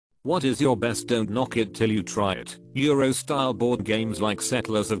What is your best don't knock it till you try it? Euro style board games like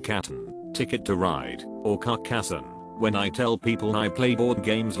Settlers of Catan, Ticket to Ride, or Carcassonne. When I tell people I play board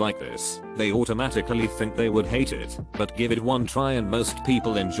games like this, they automatically think they would hate it, but give it one try and most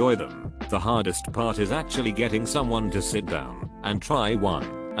people enjoy them. The hardest part is actually getting someone to sit down and try one,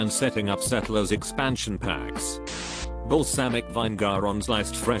 and setting up Settlers expansion packs. Balsamic vinegar on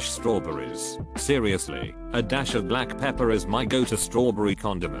sliced fresh strawberries. Seriously, a dash of black pepper is my go-to strawberry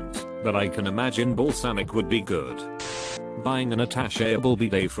condiment, but I can imagine balsamic would be good. Buying an attachable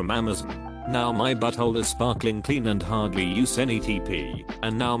bidet from Amazon. Now my butthole is sparkling clean and hardly use any TP,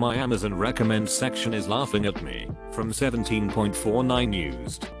 and now my Amazon recommends section is laughing at me. From 17.49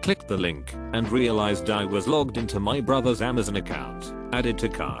 used. Clicked the link and realized I was logged into my brother's Amazon account. Added to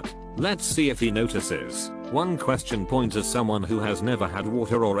cart. Let's see if he notices. One question point as someone who has never had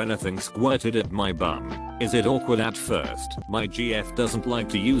water or anything squirted at my bum. Is it awkward at first? My GF doesn't like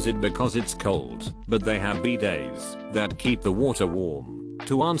to use it because it's cold, but they have bidets that keep the water warm.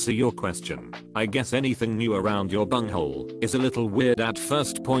 To answer your question, I guess anything new around your bunghole is a little weird at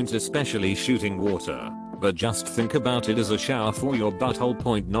first point, especially shooting water. But just think about it as a shower for your butthole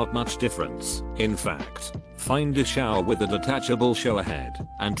point, not much difference. In fact, find a shower with a detachable shower head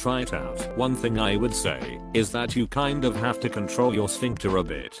and try it out. One thing I would say is that you kind of have to control your sphincter a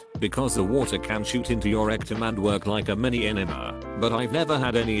bit, because the water can shoot into your rectum and work like a mini enema, but I've never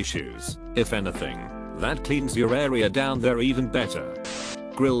had any issues. If anything, that cleans your area down there even better.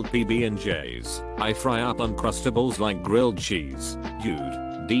 Grilled PB&Js. I fry up Uncrustables like grilled cheese.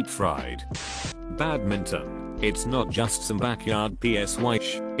 Dude, deep fried. Badminton. It's not just some backyard PSY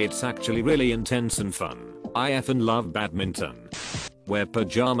it's actually really intense and fun. I effing love badminton. Wear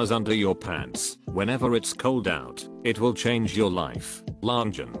pajamas under your pants whenever it's cold out. It will change your life.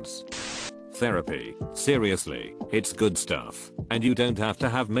 Loungeons. Therapy. Seriously, it's good stuff, and you don't have to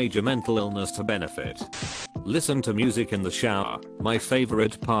have major mental illness to benefit. Listen to music in the shower. My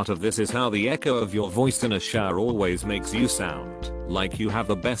favorite part of this is how the echo of your voice in a shower always makes you sound like you have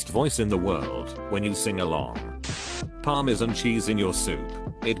the best voice in the world when you sing along. Parmesan cheese in your soup.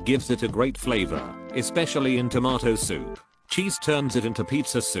 It gives it a great flavor, especially in tomato soup. Cheese turns it into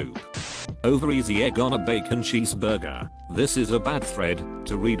pizza soup. Over easy egg on a bacon cheeseburger. This is a bad thread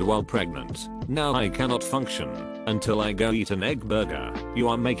to read while pregnant. Now I cannot function until I go eat an egg burger. You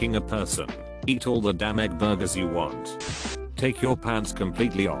are making a person eat all the damn egg burgers you want. Take your pants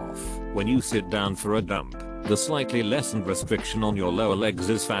completely off when you sit down for a dump. The slightly lessened restriction on your lower legs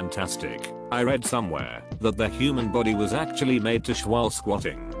is fantastic. I read somewhere that the human body was actually made to while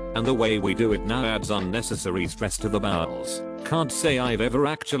squatting, and the way we do it now adds unnecessary stress to the bowels. Can't say I've ever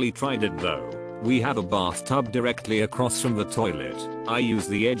actually tried it though. We have a bathtub directly across from the toilet. I used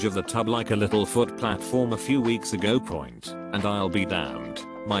the edge of the tub like a little foot platform a few weeks ago and I'll be damned.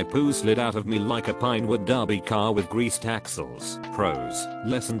 My poo slid out of me like a Pinewood Derby car with greased axles. Pros: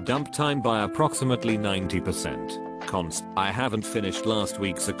 lessen dump time by approximately 90%. Cons: I haven't finished last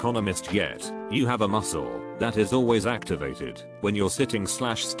week's Economist yet. You have a muscle that is always activated when you're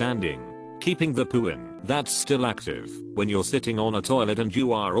sitting/standing, keeping the poo in. That's still active when you're sitting on a toilet and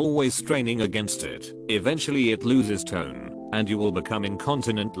you are always straining against it. Eventually it loses tone and you will become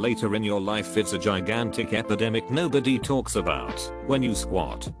incontinent later in your life. It's a gigantic epidemic nobody talks about. When you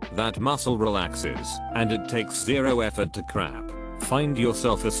squat, that muscle relaxes and it takes zero effort to crap. Find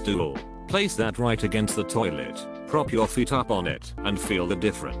yourself a stool, place that right against the toilet, prop your feet up on it and feel the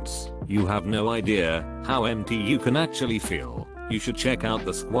difference. You have no idea how empty you can actually feel. You should check out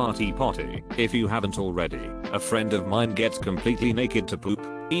the Squatty Potty if you haven't already. A friend of mine gets completely naked to poop,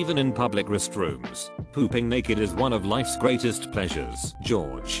 even in public restrooms. Pooping naked is one of life's greatest pleasures.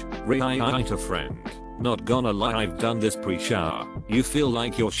 George. Right, a friend. Not gonna lie, I've done this pre-shower. You feel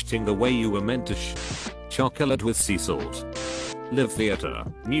like you're shitting the way you were meant to Chocolate with sea salt. Live theater,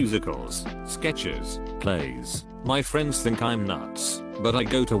 musicals, sketches, plays. My friends think I'm nuts, but I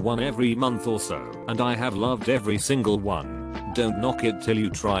go to one every month or so, and I have loved every single one. Don't knock it till you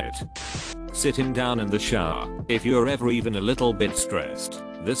try it. Sitting down in the shower. If you're ever even a little bit stressed,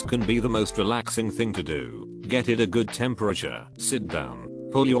 this can be the most relaxing thing to do. Get it a good temperature. Sit down,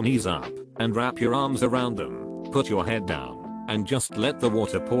 pull your knees up, and wrap your arms around them. Put your head down, and just let the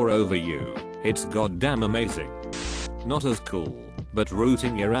water pour over you. It's goddamn amazing. Not as cool, but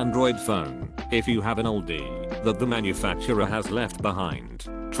rooting your Android phone if you have an oldie that the manufacturer has left behind.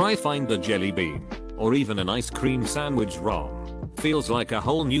 Try find a jelly bean, or even an ice cream sandwich ROM. Feels like a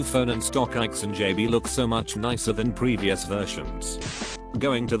whole new phone, and stock Ix and JB look so much nicer than previous versions.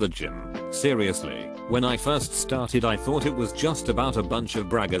 Going to the gym. Seriously, when I first started I thought it was just about a bunch of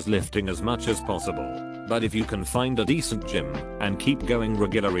braggers lifting as much as possible. But if you can find a decent gym and keep going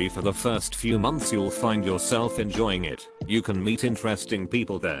regularly for the first few months, you'll find yourself enjoying it. You can meet interesting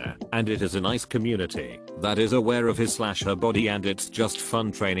people there, and it is a nice community that is aware of his/her body, and it's just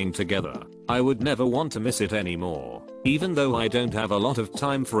fun training together. I would never want to miss it anymore, even though I don't have a lot of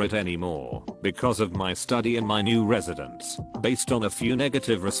time for it anymore because of my study and my new residence. Based on a few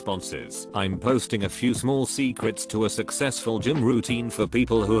negative responses, I'm posting a few small secrets to a successful gym routine for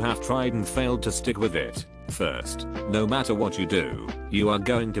people who have tried and failed to stick with it. First, no matter what you do, you are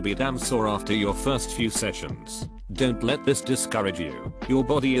going to be damn sore after your first few sessions. Don't let this discourage you. Your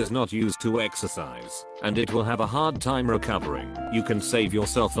body is not used to exercise, and it will have a hard time recovering. You can save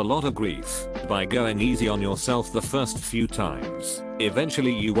yourself a lot of grief by going easy on yourself the first few times.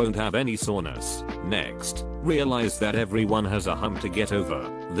 Eventually you won't have any soreness. Next, realize that everyone has a hump to get over.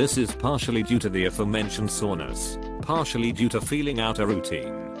 This is partially due to the aforementioned soreness, partially due to feeling out a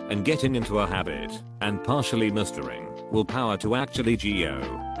routine and getting into a habit, and partially mustering willpower to actually go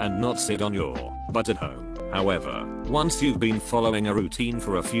and not sit on your butt at home. However, once you've been following a routine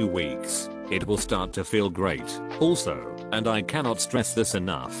for a few weeks, it will start to feel great. Also, and I cannot stress this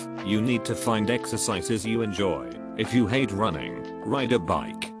enough, you need to find exercises you enjoy. If you hate running, ride a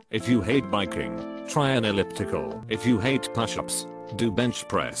bike. If you hate biking, try an elliptical. If you hate push-ups, do bench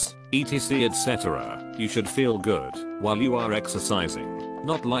press, etc, etc. You should feel good while you are exercising.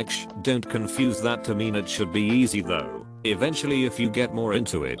 Not like don't confuse that to mean it should be easy though. Eventually, if you get more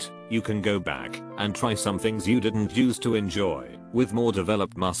into it, you can go back and try some things you didn't used to enjoy. With more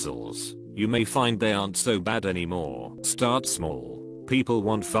developed muscles, you may find they aren't so bad anymore. Start small. People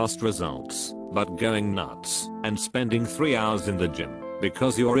want fast results, but going nuts and spending 3 hours in the gym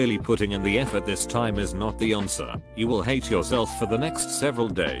because you're really putting in the effort this time is not the answer. You will hate yourself for the next several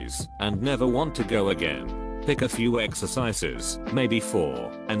days and never want to go again. Pick a few exercises, maybe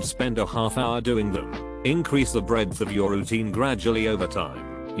 4, and spend a half hour doing them. Increase the breadth of your routine gradually over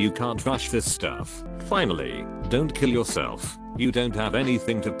time. You can't rush this stuff. Finally, don't kill yourself. You don't have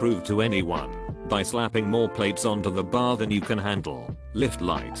anything to prove to anyone by slapping more plates onto the bar than you can handle. Lift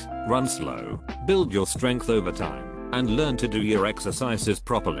light, run slow, build your strength over time, and learn to do your exercises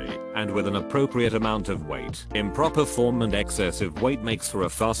properly and with an appropriate amount of weight. Improper form and excessive weight makes for a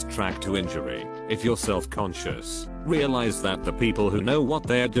fast track to injury. If you're self-conscious, realize that the people who know what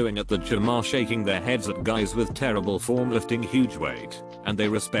they're doing at the gym are shaking their heads at guys with terrible form lifting huge weight, and they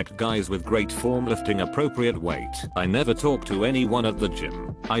respect guys with great form lifting appropriate weight. I never talk to anyone at the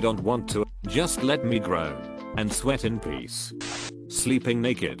gym. I don't want to. Just let me groan and sweat in peace. Sleeping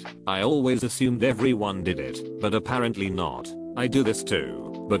naked. I always assumed everyone did it, but apparently not. I do this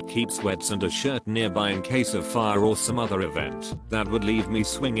too, but keep sweats and a shirt nearby in case of fire or some other event that would leave me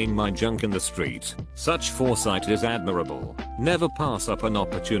swinging my junk in the street. Such foresight is admirable. Never pass up an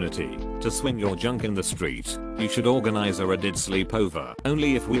opportunity to swing your junk in the street. You should organize a Reddit sleepover,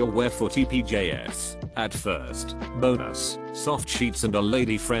 only if we all wear footy PJs. At first. Bonus, soft sheets and a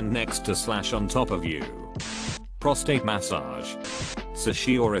lady friend next to / on top of you. Prostate massage.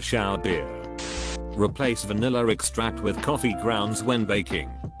 Sushi or a shower beer. Replace vanilla extract with coffee grounds when baking,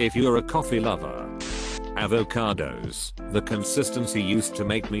 if you're a coffee lover. Avocados. The consistency used to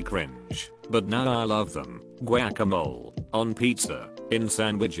make me cringe, but now I love them. Guacamole. On pizza. In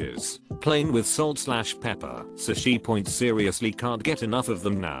sandwiches. Plain with salt/pepper. Sushi point, seriously can't get enough of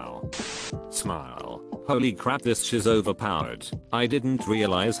them now. Smile. Holy crap, this shit's overpowered. I didn't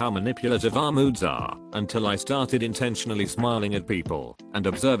realize how manipulative our moods are until I started intentionally smiling at people and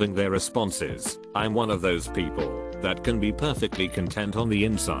observing their responses. I'm one of those people that can be perfectly content on the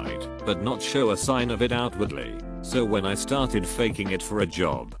inside, but not show a sign of it outwardly. So when I started faking it for a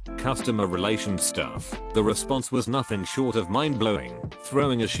job, customer relations stuff, the response was nothing short of mind-blowing.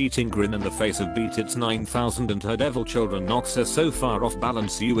 Throwing a sheeting grin in the face of Beat It's 9000 and her devil children knocks her so far off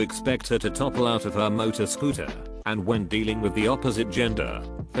balance you expect her to topple out of her motor scooter. And when dealing with the opposite gender,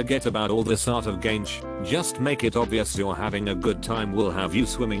 forget about all this art of games, just make it obvious you're having a good time will have you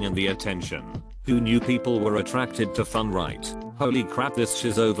swimming in the attention. Who knew people were attracted to fun, right? Holy crap, this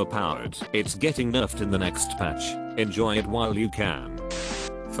shit's overpowered. It's getting nerfed in the next patch. Enjoy it while you can.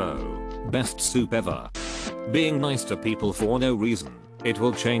 Foe. Best soup ever. Being nice to people for no reason. It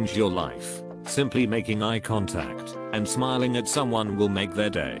will change your life. Simply making eye contact and smiling at someone will make their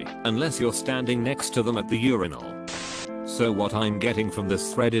day, unless you're standing next to them at the urinal. So what I'm getting from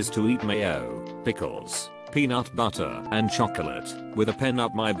this thread is to eat mayo, pickles, peanut butter, and chocolate with a pen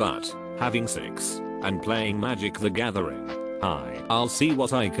up my butt, having sex, and playing Magic the Gathering. Hi, I'll see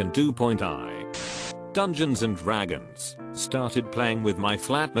what I can do. I. Dungeons and Dragons. Started playing with my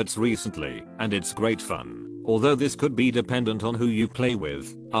flatmates recently, and it's great fun. although this could be dependent on who you play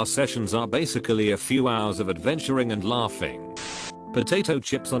with. Our sessions are basically a few hours of adventuring and laughing. Potato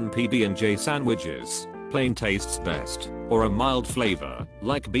chips on PB&J sandwiches. Plain tastes best, or a mild flavor,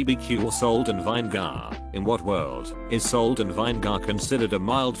 like BBQ or salt and vinegar. In what world is salt and vinegar considered a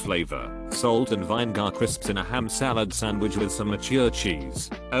mild flavor? Salt and vinegar crisps in a ham salad sandwich with some mature cheese.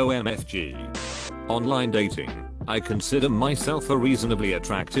 OMFG. Online dating. I consider myself a reasonably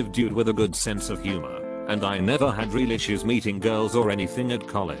attractive dude with a good sense of humor, and I never had real issues meeting girls or anything at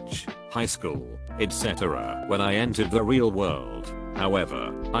college, high school, etc. when I entered the real world.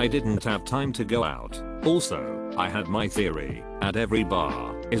 However, I didn't have time to go out. Also, I had my theory. At every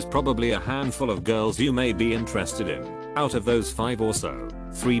bar is probably a handful of girls you may be interested in. Out of those 5 or so,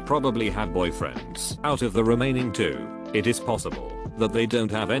 3 probably have boyfriends. Out of the remaining 2, it is possible that they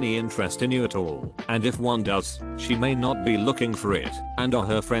don't have any interest in you at all. And if one does, she may not be looking for it, and or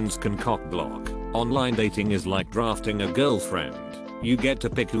her friends can cock block. Online dating is like drafting a girlfriend. You get to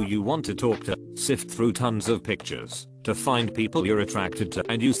pick who you want to talk to, sift through tons of pictures to find people you're attracted to,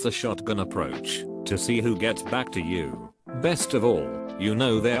 and use the shotgun approach to see who gets back to you. Best of all, you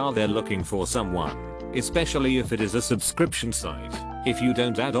know they are there looking for someone, especially if it is a subscription site. If you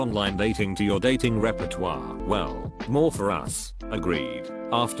don't add online dating to your dating repertoire, well, more for us. Agreed.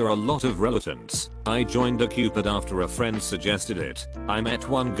 After a lot of reluctance, I joined OkCupid after a friend suggested it. I met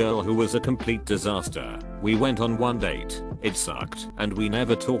one girl who was a complete disaster. We went on one date, it sucked, and we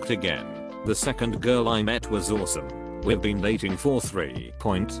never talked again. The second girl I met was awesome. We've been dating for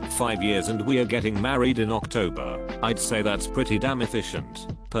 3.5 years and we are getting married in October. I'd say that's pretty damn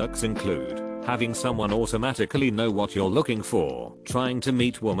efficient. Perks include having someone automatically know what you're looking for, trying to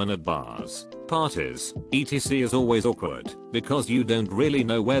meet women at bars, parties, etc. is always awkward, because you don't really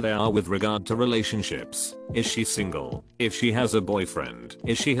know where they are with regard to relationships. Is she single? If she has a boyfriend,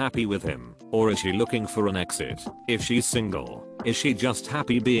 is she happy with him? Or is she looking for an exit? If she's single, is she just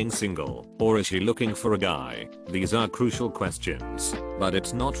happy being single? Or is she looking for a guy? These are crucial questions, but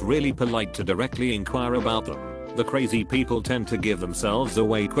it's not really polite to directly inquire about them. The crazy people tend to give themselves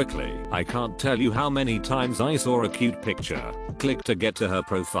away quickly. I can't tell you how many times I saw a cute picture, clicked to get to her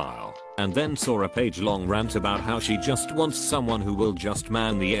profile, and then saw a page-long rant about how she just wants someone who will just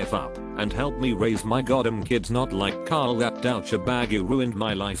man the F up and help me raise my goddamn kids, not like Carl that doucher bag you ruined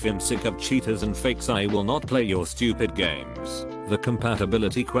my life. I'm sick of cheaters and fakes. I will not play your stupid games. The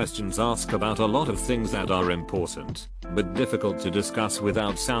compatibility questions ask about a lot of things that are important, but difficult to discuss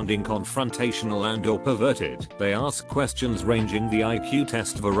without sounding confrontational and or perverted. They ask questions ranging the IQ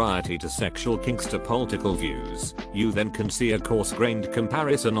test variety to sexual kinks to political views. You then can see a coarse-grained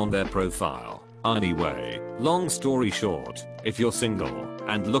comparison on their profile. Anyway, long story short, if you're single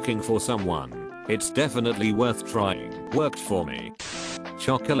and looking for someone, it's definitely worth trying. Worked for me.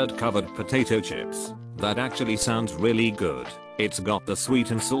 Chocolate covered potato chips. That actually sounds really good. It's got the sweet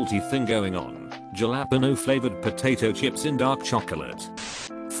and salty thing going on. Jalapeno flavored potato chips in dark chocolate.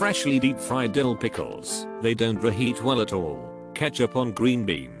 Freshly deep fried dill pickles. They don't reheat well at all. Ketchup on green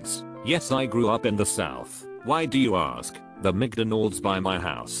beans. Yes, I grew up in the South. Why do you ask? The McDonald's by my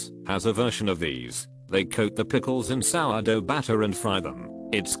house has a version of these. They coat the pickles in sourdough batter and fry them.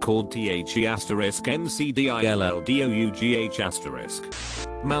 It's called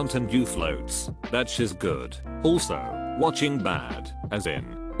THE*MCDILLDOUGH*. Mountain Dew floats. That shit's good. Also, watching bad, as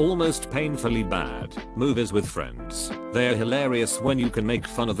in almost painfully bad, movies with friends. They're hilarious when you can make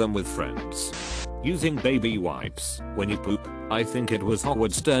fun of them with friends. Using baby wipes when you poop. I think it was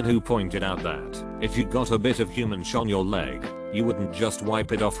Howard Stern who pointed out that if you got a bit of human sh on your leg, you wouldn't just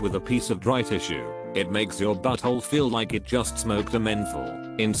wipe it off with a piece of dry tissue. It makes your butthole feel like it just smoked a menthol.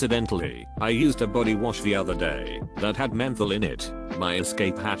 Incidentally, I used a body wash the other day that had menthol in it. My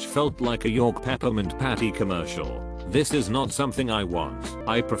escape hatch felt like a York peppermint patty commercial. This is not something I want.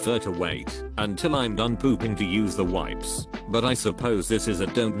 I prefer to wait until I'm done pooping to use the wipes. But I suppose this is a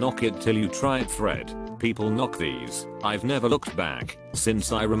don't knock it till you try it thread. People knock these. I've never looked back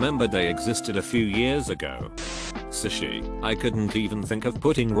since I remember they existed a few years ago. Sushi. I couldn't even think of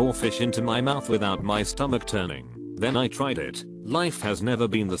putting raw fish into my mouth without my stomach turning. Then I tried it. Life has never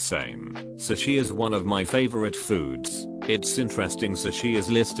been the same. Sushi is one of my favorite foods. It's interesting sushi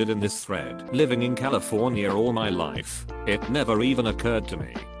is listed in this thread. Living in California all my life, it never even occurred to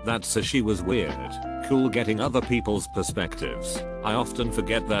me that sushi was weird. Cool getting other people's perspectives. I often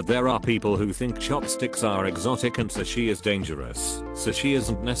forget that there are people who think chopsticks are exotic and sushi is dangerous. Sushi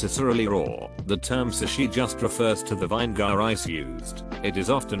isn't necessarily raw. The term sushi just refers to the vinegar ice used. It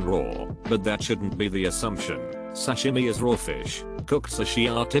is often raw, but that shouldn't be the assumption. Sashimi is raw fish. Cooked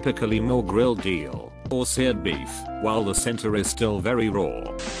sushi are typically more grilled eel or seared beef, while the center is still very raw.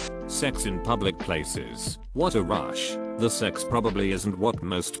 Sex in public places. What a rush. The sex probably isn't what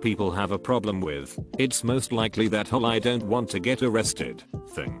most people have a problem with. It's most likely that whole "I don't want to get arrested"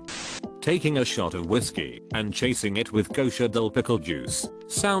 thing. Taking a shot of whiskey and chasing it with kosher dill pickle juice.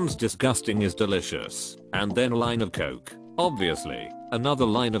 Sounds disgusting is delicious. And then a line of coke. Obviously, another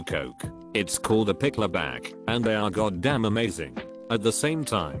line of coke. It's called a pickleback, and they are goddamn amazing. At the same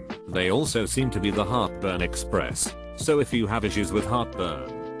time, they also seem to be the heartburn express. So if you have issues with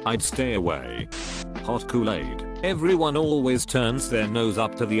heartburn, I'd stay away. Hot Kool-Aid. Everyone always turns their nose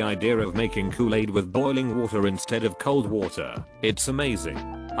up to the idea of making Kool-Aid with boiling water instead of cold water. It's amazing.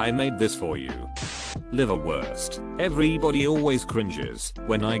 I made this for you. Liverwurst. Everybody always cringes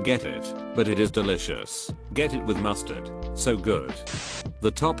when I get it, but it is delicious. Get it with mustard. So good. The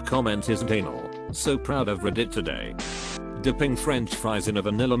top comment isn't anal. So proud of Reddit today. Dipping french fries in a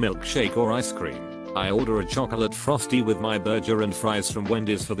vanilla milkshake or ice cream. I order a chocolate frosty with my burger and fries from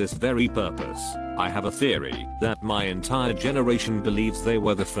Wendy's for this very purpose. I have a theory that my entire generation believes they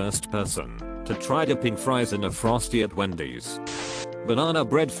were the first person to try dipping fries in a frosty at Wendy's. Banana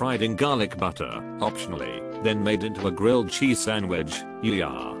bread fried in garlic butter, optionally, then made into a grilled cheese sandwich.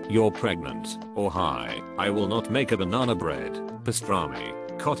 You're pregnant or high. I will not make a banana bread,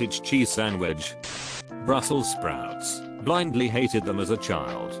 pastrami, cottage cheese sandwich. Brussels sprouts. Blindly hated them as a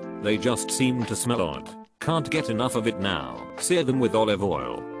child. They just seem to smell odd. Can't get enough of it now. Sear them with olive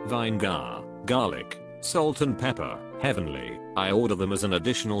oil, vinegar, garlic, salt and pepper. Heavenly. I order them as an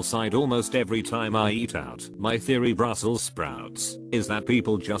additional side almost every time I eat out. My theory Brussels sprouts is that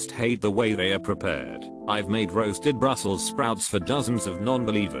people just hate the way they are prepared. I've made roasted Brussels sprouts for dozens of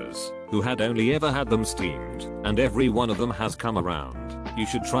non-believers who had only ever had them steamed, and every one of them has come around. You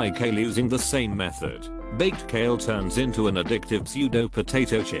should try kale using the same method. Baked kale turns into an addictive pseudo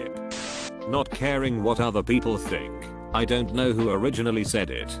potato chip. Not caring what other people think. I don't know who originally said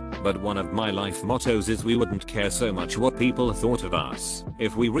it, but one of my life mottos is we wouldn't care so much what people thought of us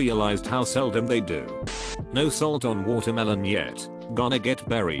if we realized how seldom they do. No salt on watermelon yet. Gonna get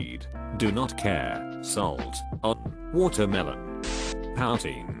buried. Do not care. Salt on watermelon.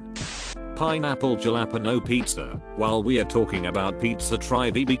 Poutine. Pineapple jalapeno pizza. While we are talking about pizza,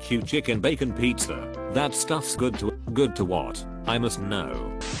 try BBQ chicken bacon pizza. That stuff's good to what? I must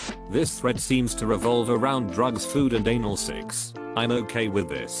know. This thread seems to revolve around drugs, food and anal sex. I'm okay with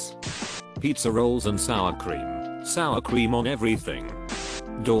this. Pizza rolls and sour cream. Sour cream on everything.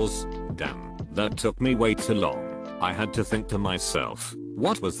 Doors. Damn, that took me way too long. I had to think to myself,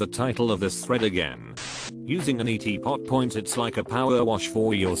 what was the title of this thread again? Using an ET pot point, it's like a power wash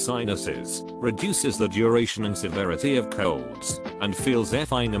for your sinuses, reduces the duration and severity of colds, and feels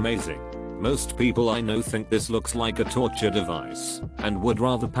effing amazing. Most people I know think this looks like a torture device, and would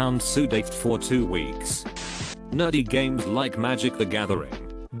rather pound Sudafed for 2 weeks. Nerdy games like Magic the Gathering.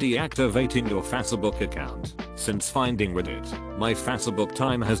 Deactivating your Facebook account. Since finding Reddit, my Facebook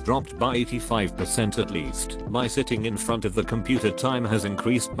time has dropped by 85% at least. My sitting in front of the computer time has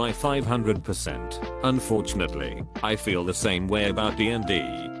increased by 500%. Unfortunately, I feel the same way about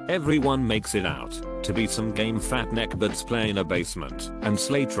D&D. Everyone makes it out to be some game fat neckbeards play in a basement and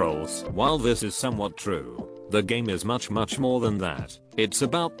slay trolls. While this is somewhat true, the game is much more than that. It's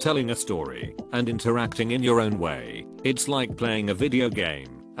about telling a story and interacting in your own way. It's like playing a video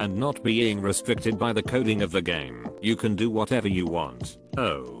game and not being restricted by the coding of the game. You can do whatever you want.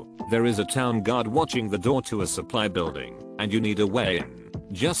 Oh, there is a town guard watching the door to a supply building, and you need a way in.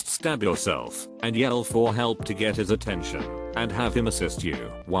 Just stab yourself and yell for help to get his attention, and have him assist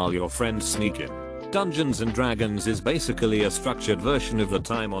you while your friends sneak in. Dungeons and Dragons is basically a structured version of the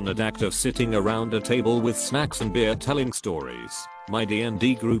time-honored act of sitting around a table with snacks and beer telling stories. My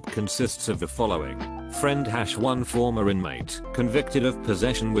D&D group consists of the following. Friend #1 former inmate, convicted of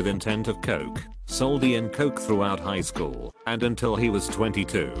possession with intent of coke, sold Ian coke throughout high school, and until he was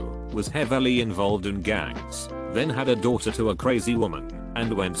 22, was heavily involved in gangs, then had a daughter to a crazy woman,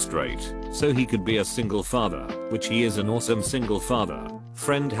 and went straight, so he could be a single father, which he is an awesome single father.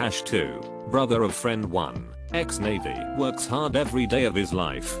 Friend #2, brother of friend 1, ex-Navy, works hard every day of his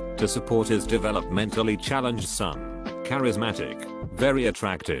life to support his developmentally challenged son. Charismatic, very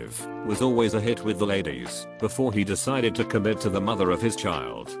attractive, was always a hit with the ladies before he decided to commit to the mother of his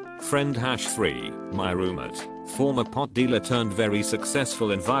child. Friend #3, my roommate, former pot dealer turned very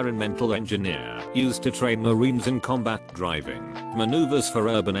successful environmental engineer, used to train Marines in combat driving maneuvers for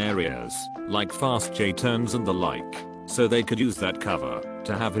urban areas, like fast J-turns and the like, so they could use that cover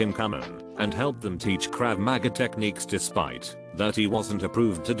to have him come in and help them teach Krav Maga techniques despite that he wasn't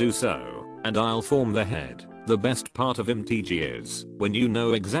approved to do so, and I'll form the head The best part of MTG is when you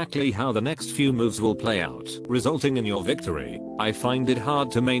know exactly how the next few moves will play out, resulting in your victory. I find it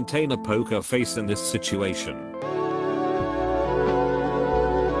hard to maintain a poker face in this situation.